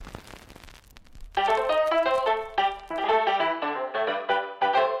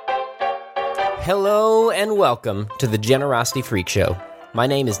Hello and welcome to the Generosity Freak Show. My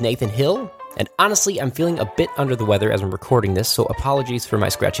name is Nathan Hill, and honestly, I'm feeling a bit under the weather as I'm recording this, so apologies for my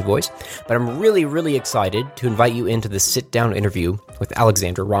scratchy voice, but I'm really excited to invite you into this sit-down interview with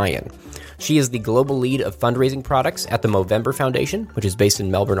Alexandra Ryan. She is the global lead of fundraising products at the Movember Foundation, which is based in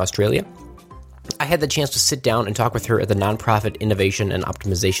Melbourne, Australia. I had the chance to sit down and talk with her at the Nonprofit Innovation and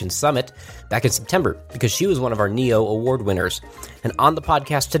Optimization Summit back in September, because she was one of our NEO award winners. And on the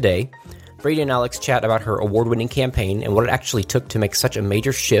podcast today, Brady and Alex chat about her award-winning campaign and what it actually took to make such a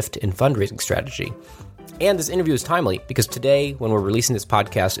major shift in fundraising strategy. And this interview is timely because today, when we're releasing this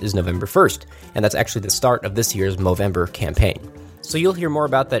podcast, is November 1st, and that's actually the start of this year's Movember campaign. So you'll hear more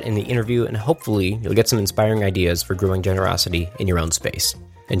about that in the interview, and hopefully you'll get some inspiring ideas for growing generosity in your own space.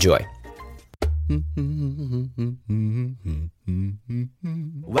 Enjoy. Welcome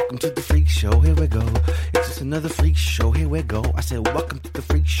to the freak show, here we go. It's just another freak show, here we go. I said, welcome to the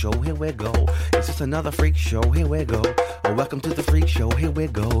freak show, here we go. It's just another freak show, here we go. Oh, welcome to the freak show, here we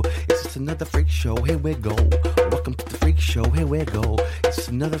go. It's just another freak show, here we go. Oh, welcome to the freak show, here we go. It's just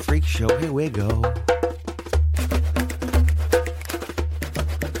another freak show, here we go.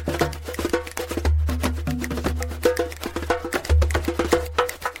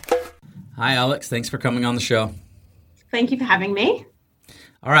 Hi, Alex. Thanks for coming on the show. Thank you for having me.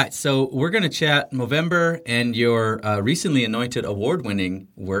 All right, so we're going to chat Movember and your recently anointed award-winning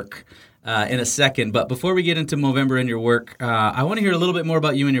work in a second. But before we get into Movember and your work, I want to hear a little bit more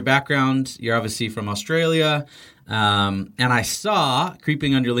about you and your background. You're obviously from Australia, and I saw,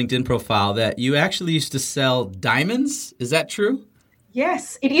 creeping on your LinkedIn profile, that you actually used to sell diamonds. Is that true?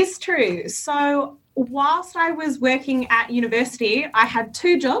 Yes, it is true. So whilst I was working at university, I had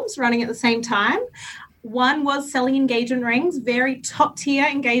two jobs running at the same time. One was selling engagement rings, very top-tier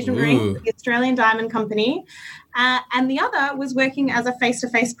engagement rings for the Australian Diamond Company. And the other was working as a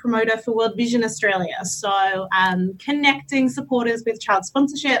face-to-face promoter for World Vision Australia. So connecting supporters with child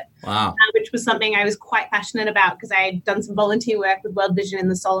sponsorship, which was something I was quite passionate about because I had done some volunteer work with World Vision in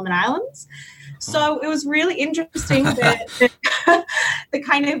the Solomon Islands. So it was really interesting the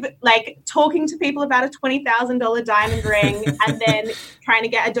kind of like talking to people about a $20,000 diamond ring and then trying to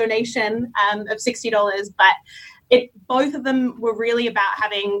get a donation of $60. But both of them were really about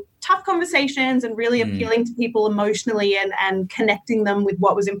having tough conversations and really appealing to people emotionally and connecting them with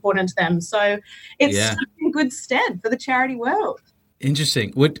what was important to them. So it's stuck in good stead for the charity world.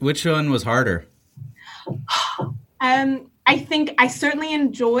 Interesting. Which one was harder? I think I certainly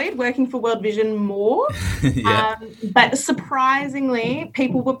enjoyed working for World Vision more, but surprisingly,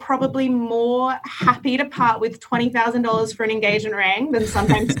 people were probably more happy to part with $20,000 for an engagement ring than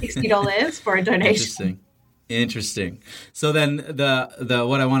sometimes $60 for a donation. Interesting. So then the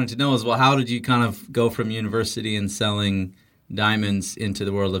what I wanted to know is, well, how did you kind of go from university and selling diamonds into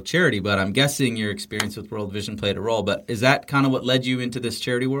the world of charity? But I'm guessing your experience with World Vision played a role. But is that kind of what led you into this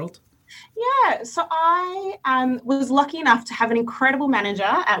charity world? Yeah, so I was lucky enough to have an incredible manager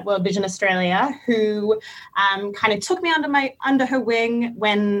at World Vision Australia who kind of took me under her wing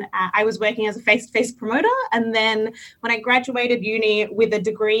when I was working as a face-to-face promoter. And then when I graduated uni with a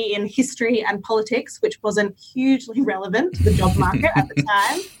degree in history and politics, which wasn't hugely relevant to the job market at the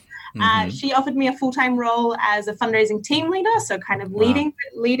time, she offered me a full-time role as a fundraising team leader, so kind of leading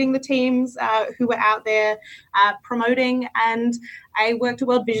the teams who were out there promoting. And I worked at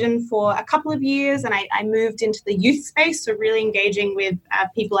World Vision for a couple of years, and I moved into the youth space, so really engaging with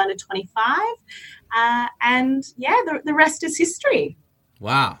people under 25. The rest is history.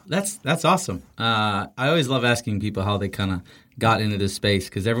 Wow, that's awesome. I always love asking people how they kind of got into this space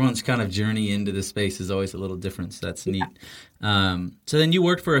because everyone's kind of journey into this space is always a little different. So that's neat. So then you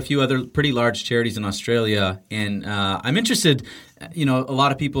worked for a few other pretty large charities in Australia, and I'm interested. A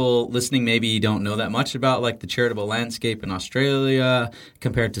lot of people listening maybe don't know that much about like the charitable landscape in Australia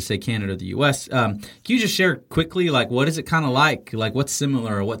compared to say Canada or the U.S. Can you just share quickly like what is it kind of like what's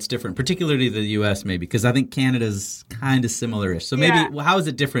similar or what's different, particularly the U.S. maybe because I think Canada's kind of similar-ish. So maybe how is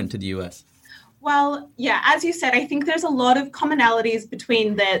it different to the U.S.? Well, yeah, as you said, I think there's a lot of commonalities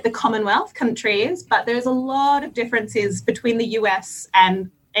between the Commonwealth countries, but there's a lot of differences between the US and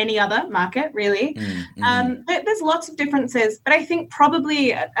any other market, really. There's lots of differences, but I think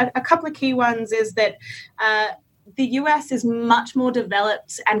probably a couple of key ones is that the US is much more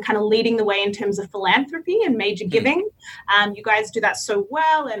developed and kind of leading the way in terms of philanthropy and major giving. You guys do that so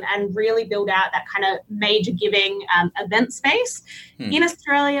well and really build out that kind of major giving event space. In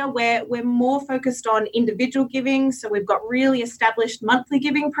Australia, we're more focused on individual giving. So we've got really established monthly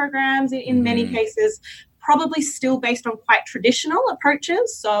giving programs in many cases, probably still based on quite traditional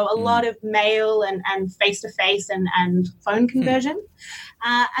approaches. So a lot of mail and face-to-face and phone conversion.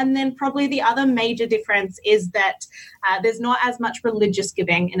 And then probably the other major difference is that there's not as much religious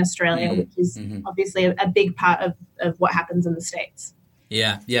giving in Australia, which is obviously a big part of what happens in the States.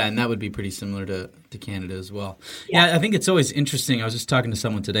 Yeah, and that would be pretty similar to Canada as well. Yeah, I think it's always interesting. I was just talking to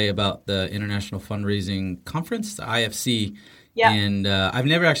someone today about the International Fundraising Conference, the IFC, and I've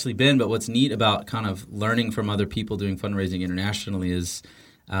never actually been, but what's neat about kind of learning from other people doing fundraising internationally is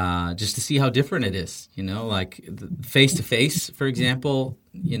just to see how different it is, like face-to-face, for example,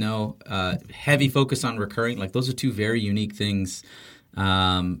 heavy focus on recurring, like those are two very unique things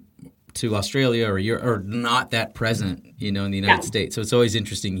to Australia or not that present, in the United States. So it's always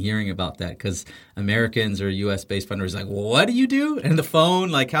interesting hearing about that because Americans or US-based fundraisers are like, well, what do you do? And the phone,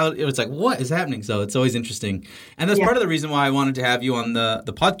 like how it's like, what is happening? So it's always interesting. And that's part of the reason why I wanted to have you on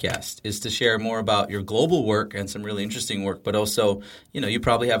the podcast is to share more about your global work and some really interesting work, but also, you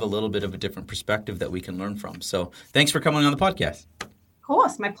probably have a little bit of a different perspective that we can learn from. So thanks for coming on the podcast. Of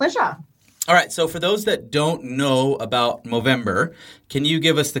course, my pleasure. All right, so for those that don't know about Movember, can you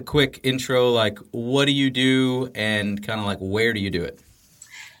give us the quick intro, like what do you do and kind of like where do you do it?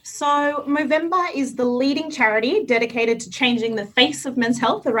 So Movember is the leading charity dedicated to changing the face of men's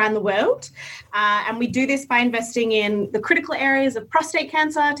health around the world. And we do this by investing in the critical areas of prostate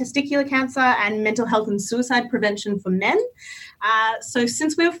cancer, testicular cancer, and mental health and suicide prevention for men. So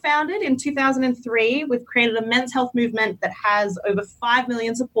since we were founded in 2003, we've created a men's health movement that has over 5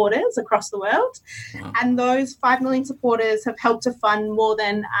 million supporters across the world. Wow. And those 5 million supporters have helped to fund more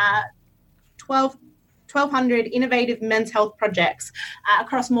than 1,200 innovative men's health projects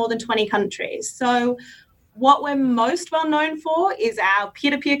across more than 20 countries. So what we're most well known for is our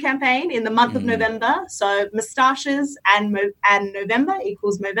peer-to-peer campaign in the month of November. So moustaches and November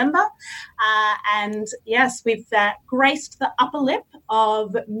equals Movember. And yes, we've graced the upper lip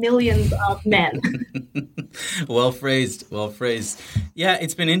of millions of men. Well phrased. Yeah,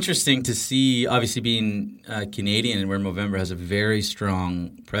 it's been interesting to see, obviously being Canadian and where Movember has a very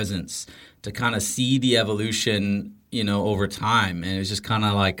strong presence, to kind of see the evolution, over time. And it was just kind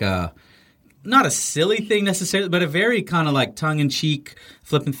of like not a silly thing necessarily, but a very kind of like tongue-in-cheek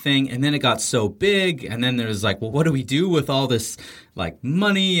flippant thing. And then it got so big. And then there was like, well, what do we do with all this like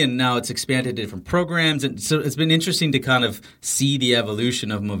money? And now it's expanded to different programs. And so it's been interesting to kind of see the evolution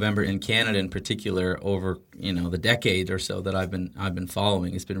of Movember in Canada in particular over, the decade or so that I've been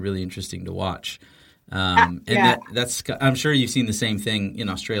following. It's been really interesting to watch. That's I'm sure you've seen the same thing in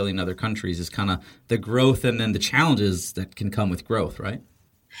Australia and other countries, is kind of the growth and then the challenges that can come with growth, right?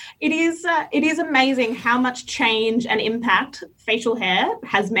 It is amazing how much change and impact facial hair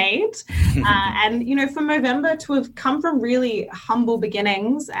has made. And, for Movember to have come from really humble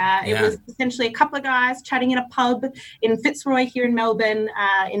beginnings, it was essentially a couple of guys chatting in a pub in Fitzroy here in Melbourne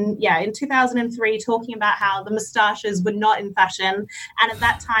in 2003, talking about how the moustaches were not in fashion. And at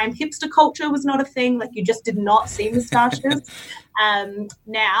that time, hipster culture was not a thing. Like, you just did not see moustaches.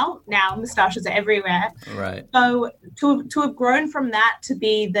 Now moustaches are everywhere. Right. So to have grown from that to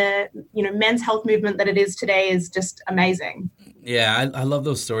be the men's health movement that it is today is just amazing. Yeah, I love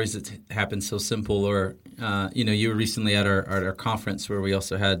those stories that happen so simple. Or you were recently at our conference where we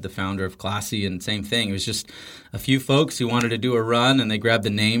also had the founder of Classy, and same thing. It was just a few folks who wanted to do a run, and they grabbed the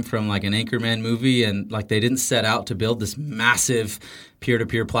name from like an Anchorman movie, and like they didn't set out to build this massive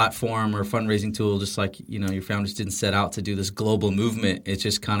peer-to-peer platform or fundraising tool, just like your founders didn't set out to do this global movement. It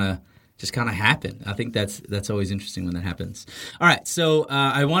just kind of happened. I think that's always interesting when that happens. All right, so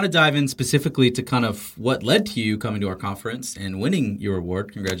I want to dive in specifically to kind of what led to you coming to our conference and winning your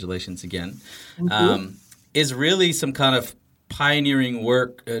award. Congratulations again. Is really some kind of pioneering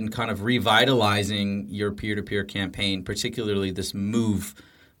work and kind of revitalizing your peer-to-peer campaign, particularly this Move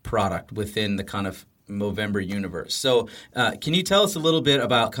product within the kind of Movember universe. So can you tell us a little bit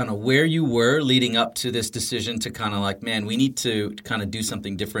about kind of where you were leading up to this decision to kind of like, man, we need to kind of do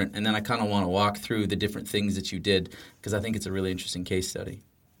something different? And then I kind of want to walk through the different things that you did, because I think it's a really interesting case study.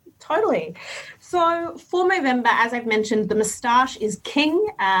 Totally. So for Movember, as I've mentioned, the moustache is king,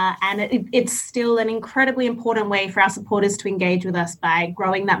 and it's still an incredibly important way for our supporters to engage with us by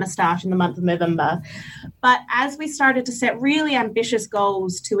growing that moustache in the month of November. But as we started to set really ambitious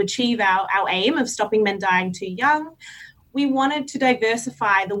goals to achieve our aim of stopping men dying too young, we wanted to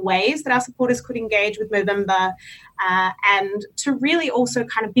diversify the ways that our supporters could engage with Movember, and to really also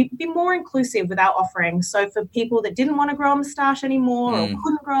kind of be more inclusive with our offerings. So for people that didn't want to grow a moustache anymore or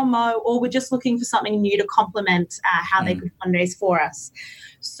couldn't grow a mo, or were just looking for something new to complement how they could fundraise for us.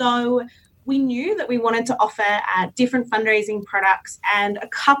 So we knew that we wanted to offer different fundraising products. And a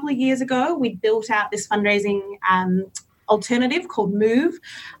couple of years ago, we built out this fundraising alternative called Move,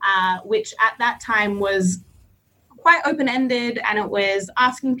 which at that time was quite open-ended, and it was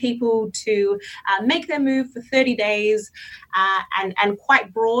asking people to make their move for 30 days and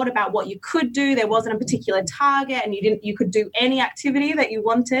quite broad about what you could do. There wasn't a particular target, and you could do any activity that you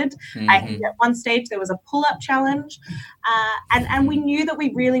wanted. I think at one stage there was a pull-up challenge, and we knew that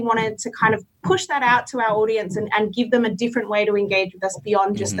we really wanted to kind of push that out to our audience and give them a different way to engage with us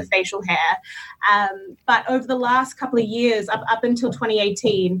beyond just the facial hair. But over the last couple of years, up until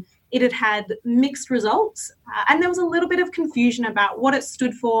 2018, it had mixed results, and there was a little bit of confusion about what it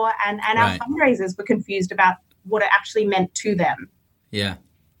stood for, and our fundraisers were confused about what it actually meant to them. Yeah.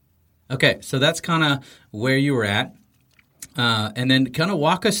 Okay, so that's kind of where you were at. And then kind of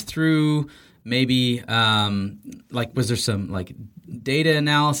walk us through maybe, was there some data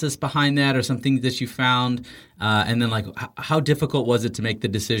analysis behind that or some things that you found? And then how difficult was it to make the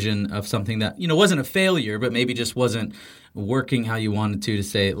decision of something that, wasn't a failure, but maybe just wasn't working how you wanted to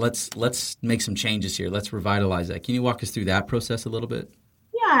say, let's make some changes here. Let's revitalize that. Can you walk us through that process a little bit?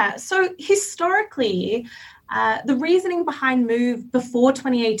 Yeah. So historically, the reasoning behind Move before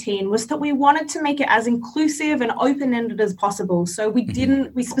 2018 was that we wanted to make it as inclusive and open-ended as possible. So we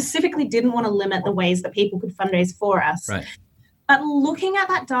specifically didn't want to limit the ways that people could fundraise for us. Right. But looking at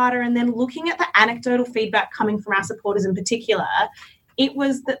that data and then looking at the anecdotal feedback coming from our supporters in particular, it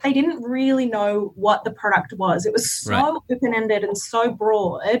was that they didn't really know what the product was. It was so open-ended and so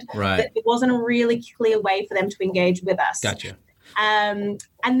broad that it wasn't a really clear way for them to engage with us. Gotcha. And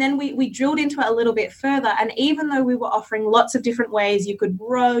then we drilled into it a little bit further. And even though we were offering lots of different ways, you could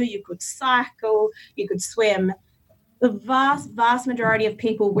row, you could cycle, you could swim, the vast majority of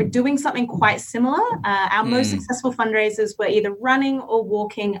people were doing something quite similar. Our most successful fundraisers were either running or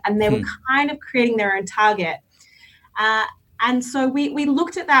walking, and they were kind of creating their own target. And so we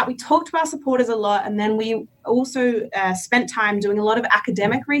looked at that. We talked to our supporters a lot, and then we also spent time doing a lot of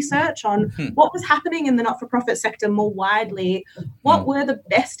academic research on what was happening in the not-for-profit sector more widely. What were the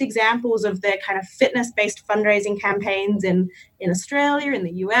best examples of their kind of fitness-based fundraising campaigns in Australia, in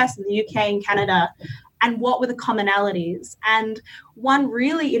the US, in the UK, and Canada, and what were the commonalities? And one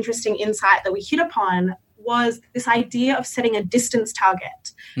really interesting insight that we hit upon was this idea of setting a distance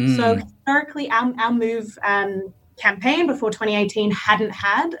target. So historically, our Move campaign before 2018 hadn't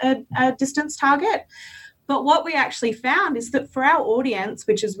had a distance target. But what we actually found is that for our audience,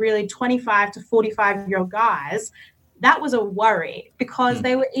 which is really 25 to 45-year-old guys, that was a worry, because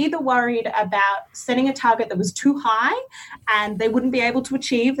they were either worried about setting a target that was too high and they wouldn't be able to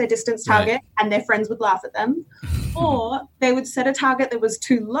achieve their distance target and their friends would laugh at them, or they would set a target that was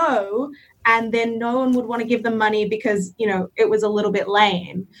too low and then no one would want to give them money because, it was a little bit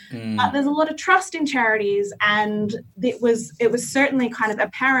lame. But there's a lot of trust in charities, and it was certainly kind of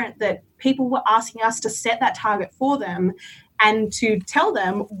apparent that people were asking us to set that target for them and to tell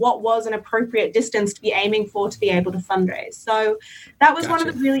them what was an appropriate distance to be aiming for to be able to fundraise. So that was one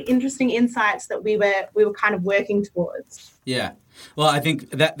of the really interesting insights that we were kind of working towards. Yeah. Well, I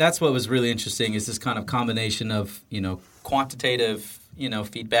think that's what was really interesting, is this kind of combination of, quantitative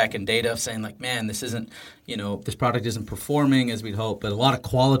feedback and data of saying man, this isn't, this product isn't performing as we'd hope, but a lot of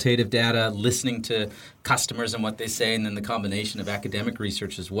qualitative data, listening to customers and what they say, and then the combination of academic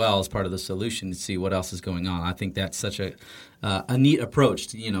research as well as part of the solution to see what else is going on. I think that's such a neat approach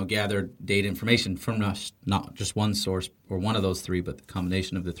to, gather data information from not just one source or one of those three, but the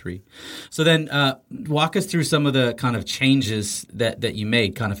combination of the three. So then walk us through some of the kind of changes that you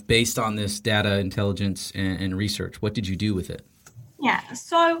made kind of based on this data intelligence and research. What did you do with it? Yeah,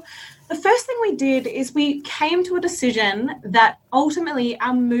 so the first thing we did is we came to a decision that ultimately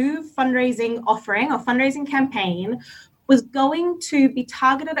our Move fundraising offering or fundraising campaign was going to be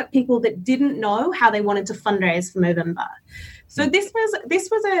targeted at people that didn't know how they wanted to fundraise for Movember. So this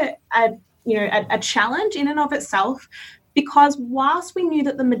was a challenge in and of itself, because whilst we knew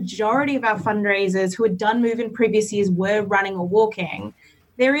that the majority of our fundraisers who had done Move in previous years were running or walking,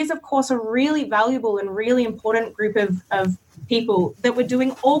 there is, of course, a really valuable and really important group of people that were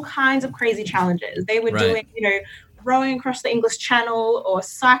doing all kinds of crazy challenges. They were doing, rowing across the English Channel or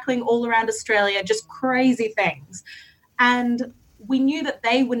cycling all around Australia, just crazy things. And we knew that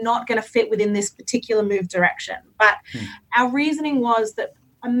they were not going to fit within this particular Move direction. But our reasoning was that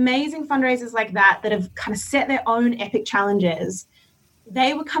amazing fundraisers like that have kind of set their own epic challenges,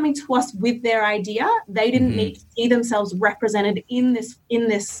 they were coming to us with their idea. They didn't need to see themselves represented in this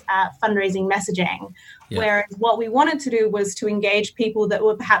fundraising messaging. Yeah. Whereas what we wanted to do was to engage people that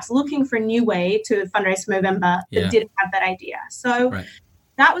were perhaps looking for a new way to fundraise for Movember that didn't have that idea. So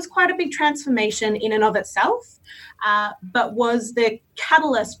that was quite a big transformation in and of itself, but was the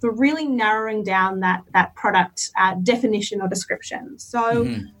catalyst for really narrowing down that product definition or description.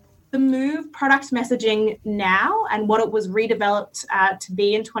 So the Move product messaging now, and what it was redeveloped to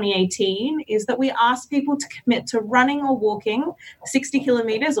be in 2018, is that we ask people to commit to running or walking 60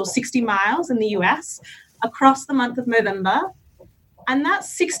 kilometers or 60 miles in the US across the month of Movember. And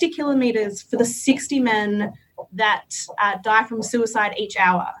that's 60 kilometers for the 60 men that die from suicide each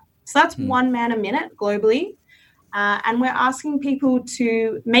hour. So that's one man a minute globally. And we're asking people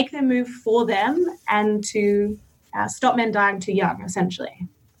to make their move for them and to stop men dying too young, essentially.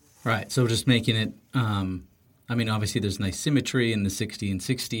 Right. So just making it, obviously there's nice symmetry in the 60 and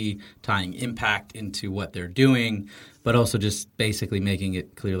 60, tying impact into what they're doing, but also just basically making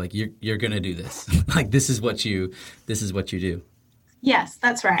it clear, like, you're going to do this. Like, this is what you do. Yes,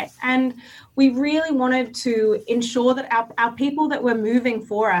 that's right. And we really wanted to ensure that our people that were moving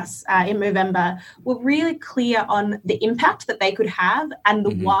for us in Movember were really clear on the impact that they could have and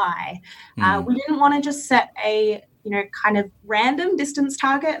the why. We didn't want to just set a kind of random distance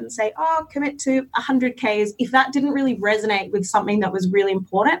target and say, commit to 100 Ks, if that didn't really resonate with something that was really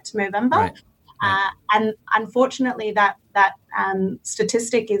important to Movember. Right. And unfortunately, that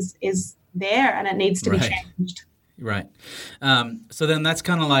statistic is there and it needs to be changed. Right. So then that's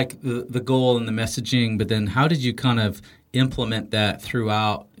kind of like the goal and the messaging, but then how did you kind of implement that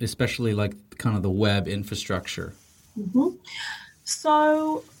throughout, especially like kind of the web infrastructure?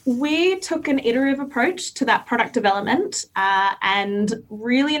 So we took an iterative approach to that product development, and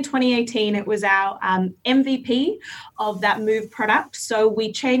really in 2018, it was our MVP of that Move product. So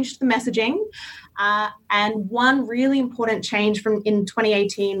we changed the messaging, and one really important change from in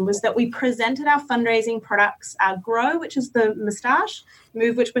 2018 was that we presented our fundraising products, Grow, which is the moustache,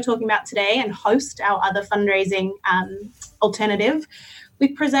 Move, which we're talking about today, and Host, our other fundraising alternative. We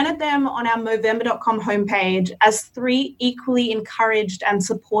presented them on our Movember.com homepage as 3 equally encouraged and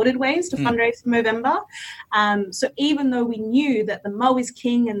supported ways to fundraise for Movember. So even though we knew that the Mo is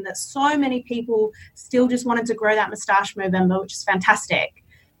king and that so many people still just wanted to grow that moustache Movember, which is fantastic,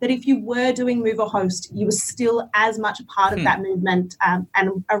 that if you were doing Move or Host, you were still as much a part of that movement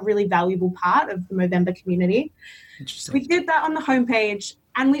and a really valuable part of the Movember community. So we did that on the homepage.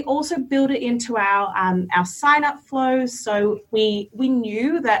 And we also built it into our sign-up flows. So we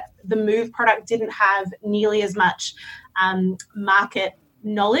knew that the Move product didn't have nearly as much market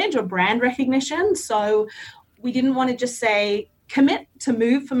knowledge or brand recognition. So we didn't want to just say, commit to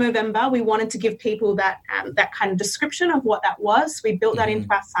Move for Movember. We wanted to give people that kind of description of what that was. So we built that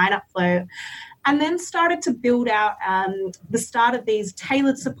into our sign-up flow. And then started to build out the start of these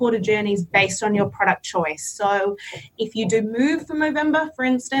tailored supported journeys based on your product choice. So if you do Move for Movember, for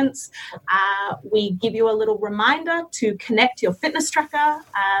instance, we give you a little reminder to connect your fitness tracker,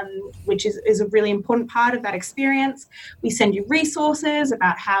 which is a really important part of that experience. We send you resources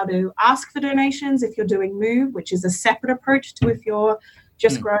about how to ask for donations if you're doing Move, which is a separate approach to if you're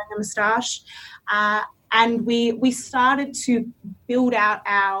just growing a moustache. And we started to build out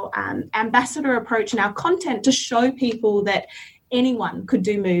our ambassador approach and our content to show people that anyone could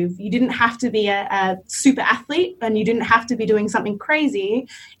do Move. You didn't have to be a super athlete and you didn't have to be doing something crazy.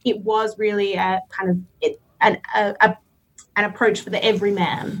 It was really a kind of an approach for the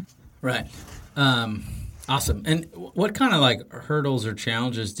everyman. Right. Awesome. And what kind of like hurdles or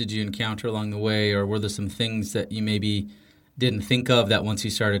challenges did you encounter along the way, or were there some things that you maybe didn't think of that once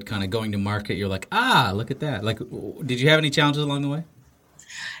you started kind of going to market, you're like, look at that. Like, did you have any challenges along the way?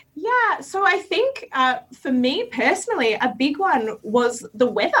 Yeah, so I think for me personally, a big one was the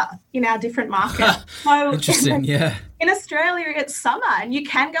weather in our different markets. So interesting, yeah. In Australia, it's summer and you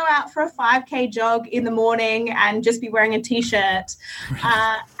can go out for a 5K jog in the morning and just be wearing a T-shirt.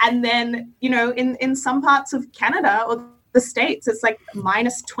 Right. And then, in some parts of Canada or the States, it's like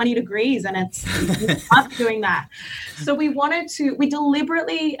minus 20 degrees and it's not doing that. So we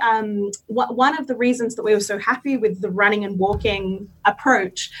deliberately, one of the reasons that we were so happy with the running and walking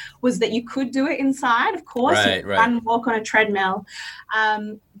approach was that you could do it inside, of course, right. run and walk on a treadmill.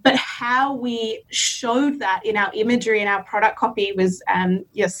 But how we showed that in our imagery and our product copy was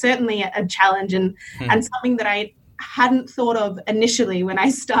certainly a challenge and something that I hadn't thought of initially when I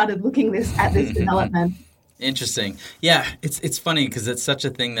started looking at this development. Interesting. Yeah, it's funny because it's such a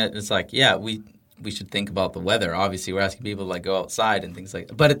thing that it's like, we should think about the weather. Obviously, we're asking people to like go outside and things like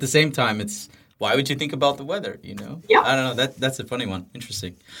that. But at the same time, it's why would you think about the weather, Yeah. I don't know. That's a funny one.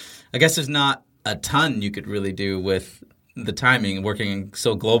 Interesting. I guess there's not a ton you could really do with the timing and working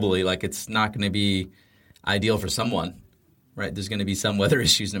so globally. Like it's not going to be ideal for someone, right? There's going to be some weather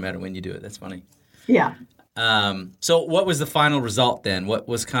issues no matter when you do it. That's funny. Yeah. So what was the final result then? What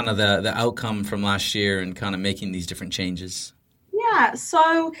was kind of the outcome from last year and kind of making these different changes? Yeah,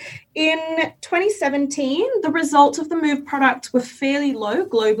 so in 2017, the results of the Move product were fairly low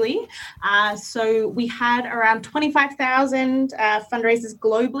globally. So we had around 25,000 fundraisers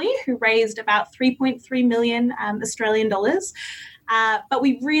globally who raised about 3.3 million Australian dollars. But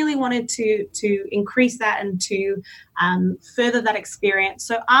we really wanted to increase that and to further that experience.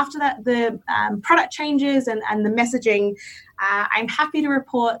 So after that, the product changes and the messaging, I'm happy to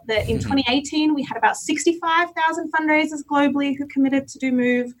report that in 2018, we had about 65,000 fundraisers globally who committed to do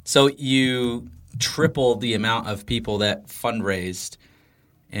Move. So you tripled the amount of people that fundraised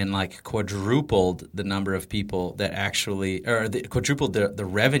and like quadrupled the number of people that actually, or quadrupled the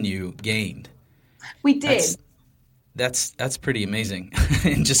revenue gained. We did. That's pretty amazing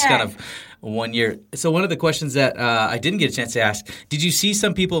in just kind of 1 year. So one of the questions that I didn't get a chance to ask, did you see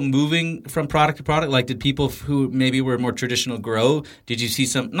some people moving from product to product? Like did people who maybe were more traditional grow, did you see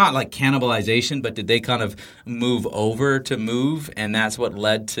some, not like cannibalization, but did they kind of move over to Move and that's what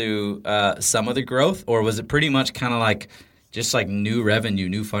led to some of the growth? Or was it pretty much kind of like just like new revenue,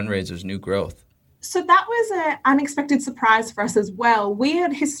 new fundraisers, new growth? So that was an unexpected surprise for us as well. We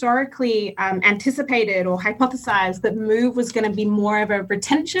had historically anticipated or hypothesized that Move was going to be more of a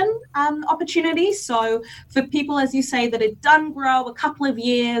retention opportunity. So for people, as you say, that had done grow a couple of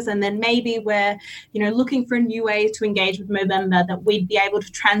years and then maybe we're, looking for a new way to engage with Movember, that we'd be able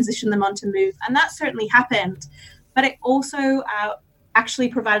to transition them onto Move. And that certainly happened. But it also actually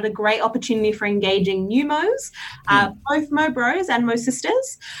provided a great opportunity for engaging new Mo's, both Mo Bros and Mo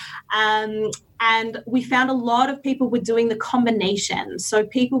Sisters. And we found a lot of people were doing the combination. So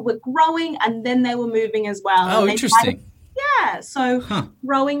people were growing and then they were moving as well. Oh, interesting. So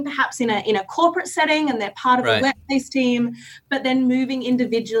growing perhaps in a corporate setting and they're part of a workplace team, but then moving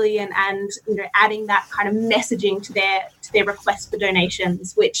individually and adding that kind of messaging to their request for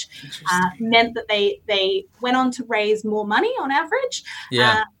donations, which meant that they went on to raise more money on average,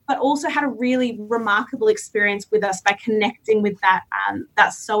 but also had a really remarkable experience with us by connecting with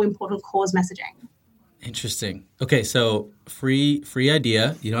that so important cause messaging. Interesting. Okay, so free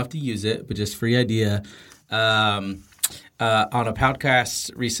idea. You don't have to use it, but just free idea. On a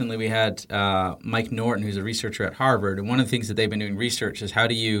podcast recently, we had Mike Norton, who's a researcher at Harvard. And one of the things that they've been doing research is how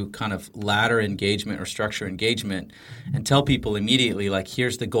do you kind of ladder engagement or structure engagement and tell people immediately, like,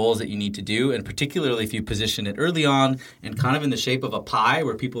 here's the goals that you need to do. And particularly if you position it early on and kind of in the shape of a pie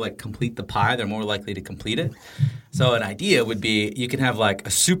where people like complete the pie, they're more likely to complete it. So an idea would be you can have like a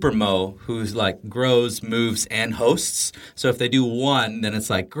super Mo who's like grows, moves, and hosts. So if they do one, then it's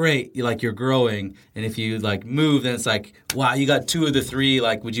like, great, you're growing. And if you like move, then it's like, wow, you got two of the three.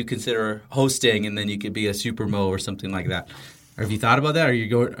 Like, would you consider hosting? And then you could be a super Mo or something like that. Or have you thought about that? Are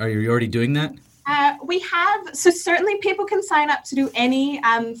you already doing that? We have. So certainly people can sign up to do any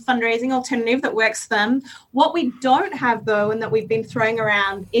fundraising alternative that works for them. What we don't have, though, and that we've been throwing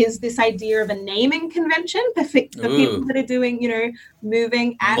around is this idea of a naming convention for people that are doing,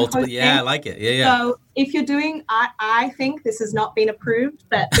 moving and hosting. Yeah, I like it. Yeah. So if you're doing, I think this has not been approved,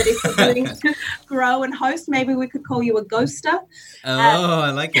 but if you're doing grow and host, maybe we could call you a ghoster.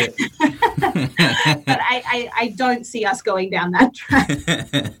 I like it. But I don't see us going down that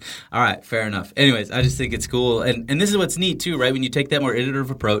track. All right, fair enough. Anyways, I just think it's cool. And this is what's neat too, right? When you take that more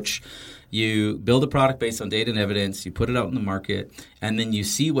iterative approach, you build a product based on data and evidence, you put it out in the market, and then you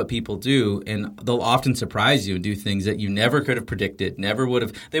see what people do, and they'll often surprise you and do things that you never could have predicted,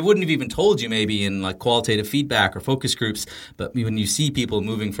 they wouldn't have even told you maybe in like qualitative feedback or focus groups. But when you see people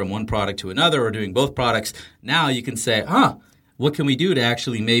moving from one product to another or doing both products, now you can say, what can we do to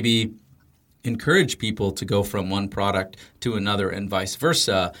actually maybe encourage people to go from one product to another and vice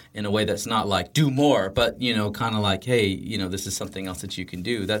versa in a way that's not like do more, but kind of like, hey, this is something else that you can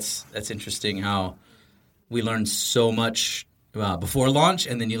do. That's interesting how we learn so much before launch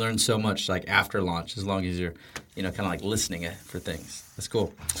and then you learn so much like after launch as long as you're kind of like listening for things. That's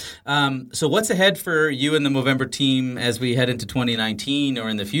cool. So what's ahead for you and the Movember team as we head into 2019 or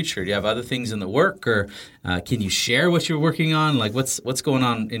in the future? Do you have other things in the work or can you share what you're working on? Like what's going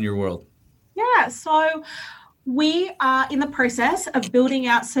on in your world? Yeah, so we are in the process of building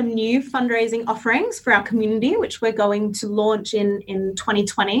out some new fundraising offerings for our community, which we're going to launch in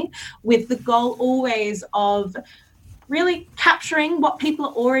 2020 with the goal always of really capturing what people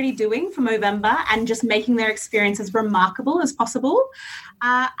are already doing for Movember and just making their experience as remarkable as possible.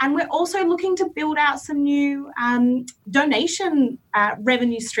 And we're also looking to build out some new donation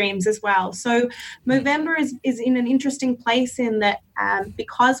revenue streams as well. So Movember is in an interesting place in that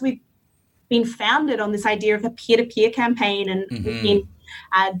because we've been founded on this idea of a peer-to-peer campaign and we've been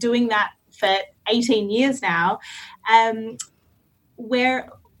doing that for 18 years now, we're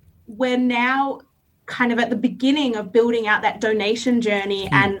now kind of at the beginning of building out that donation journey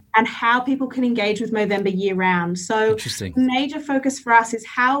and how people can engage with Movember year round. So the major focus for us is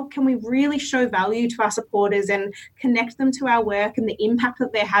how can we really show value to our supporters and connect them to our work and the impact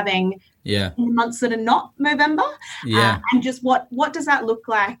that they're having in the months that are not Movember, and just what does that look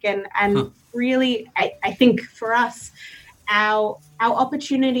like? And really, I think for us, our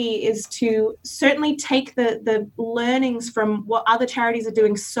opportunity is to certainly take the learnings from what other charities are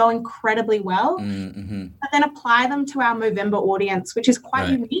doing so incredibly well, but then apply them to our Movember audience, which is quite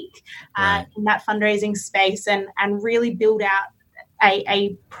unique in that fundraising space, and really build out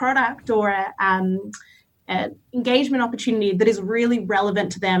a product or an engagement opportunity that is really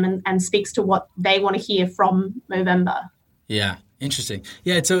relevant to them and speaks to what they want to hear from Movember. Yeah. Interesting.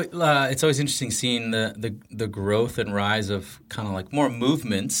 Yeah, it's always interesting seeing the growth and rise of kind of like more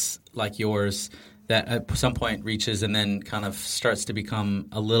movements like yours that at some point reaches and then kind of starts to become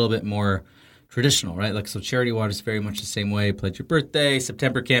a little bit more traditional, right? Like, so Charity Water is very much the same way. Pledge Your Birthday,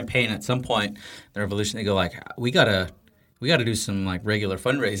 September campaign. At some point, the revolution, they go like, we gotta do some like regular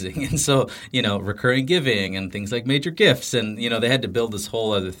fundraising, and so recurring giving and things like major gifts, and they had to build this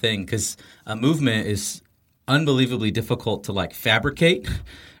whole other thing because a movement is unbelievably difficult to like fabricate,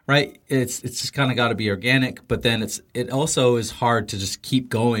 right? It's just kind of got to be organic, but then it also is hard to just keep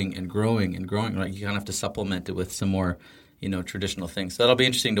going and growing and growing, right? You kind of have to supplement it with some more, traditional things. So that'll be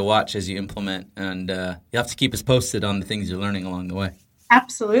interesting to watch as you implement, and you have to keep us posted on the things you're learning along the way.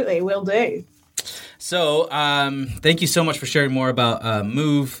 Absolutely, will do. So thank you so much for sharing more about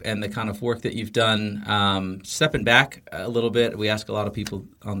Move and the kind of work that you've done. Stepping back a little bit, we ask a lot of people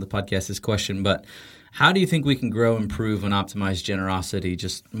on the podcast this question, but how do you think we can grow, improve, and optimize generosity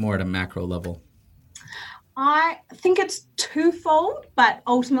just more at a macro level? I think it's twofold, but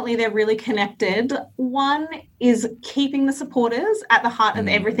ultimately they're really connected. One is keeping the supporters at the heart of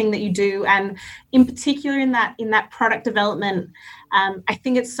everything that you do, and in particular in that product development. I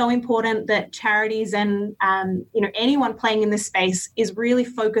think it's so important that charities and anyone playing in this space is really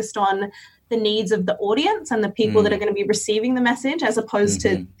focused on the needs of the audience and the people that are going to be receiving the message, as opposed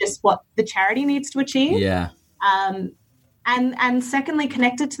to just what the charity needs to achieve. Yeah. And secondly,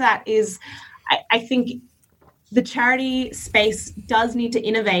 connected to that is, I think the charity space does need to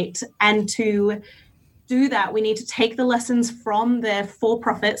innovate, and to do that, we need to take the lessons from the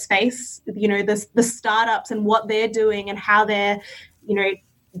for-profit space, the startups and what they're doing and how they're,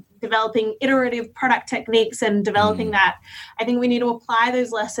 developing iterative product techniques and developing that. I think we need to apply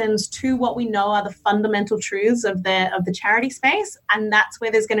those lessons to what we know are the fundamental truths of the charity space, and that's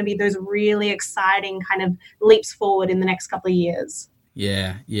where there's going to be those really exciting kind of leaps forward in the next couple of years.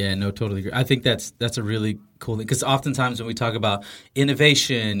 Yeah, no, totally agree. I think that's a really cool thing, because oftentimes when we talk about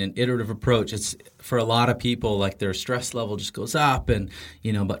innovation and iterative approach, it's for a lot of people like their stress level just goes up, and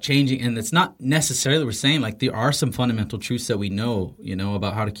about changing, and it's not necessarily, we're saying like there are some fundamental truths that we know,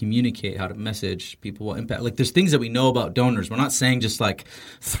 about how to communicate, how to message, people will impact. Like there's things that we know about donors. We're not saying just like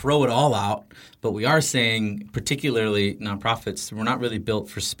throw it all out, but we are saying, particularly nonprofits, we're not really built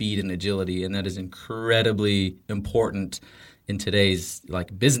for speed and agility, and that is incredibly important in today's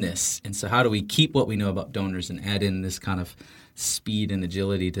like business. And so how do we keep what we know about donors and add in this kind of speed and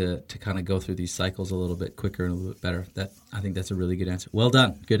agility to kind of go through these cycles a little bit quicker and a little bit better? I think that's a really good answer. Well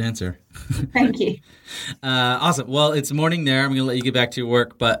done. Good answer. Thank you. Awesome. Well, it's morning there. I'm going to let you get back to your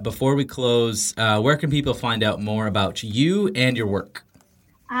work. But before we close, where can people find out more about you and your work?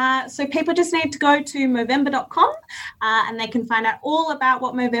 So people just need to go to Movember.com and they can find out all about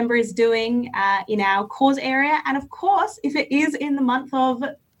what Movember is doing in our cause area. And of course, if it is in the month of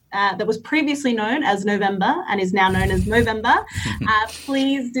that was previously known as November and is now known as Movember,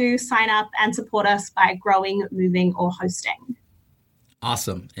 please do sign up and support us by growing, moving, or hosting.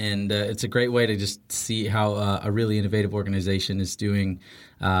 Awesome. And it's a great way to just see how a really innovative organization is doing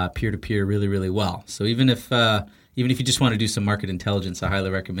peer-to-peer really, really well. So even if you just want to do some market intelligence, I highly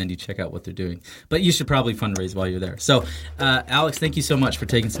recommend you check out what they're doing. But you should probably fundraise while you're there. So, Alex, thank you so much for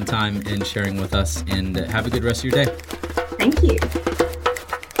taking some time and sharing with us, and have a good rest of your day. Thank you.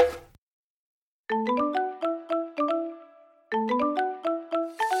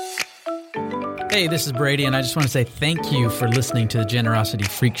 Hey, this is Brady, and I just want to say thank you for listening to the Generosity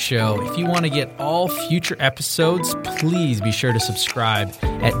Freak Show. If you want to get all future episodes, please be sure to subscribe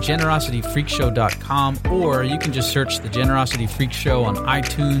at generosityfreakshow.com, or you can just search the Generosity Freak Show on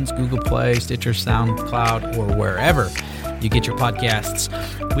iTunes, Google Play, Stitcher, SoundCloud, or wherever you get your podcasts.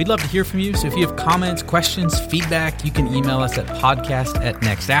 We'd love to hear from you, so if you have comments, questions, feedback, you can email us at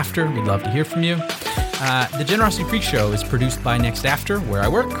podcast@nextafter. We'd love to hear from you. The Generosity Freak Show is produced by Next After, where I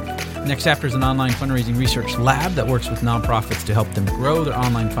work. Next After is an online fundraising research lab that works with nonprofits to help them grow their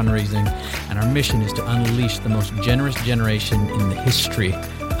online fundraising, and our mission is to unleash the most generous generation in the history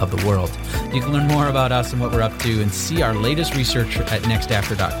of the world. You can learn more about us and what we're up to and see our latest research at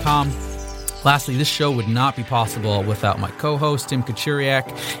nextafter.com. Lastly, this show would not be possible without my co-host, Tim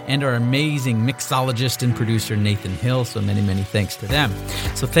Kachuriak, and our amazing mixologist and producer, Nathan Hill. So many, many thanks to them.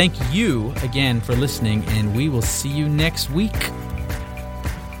 So thank you again for listening, and we will see you next week.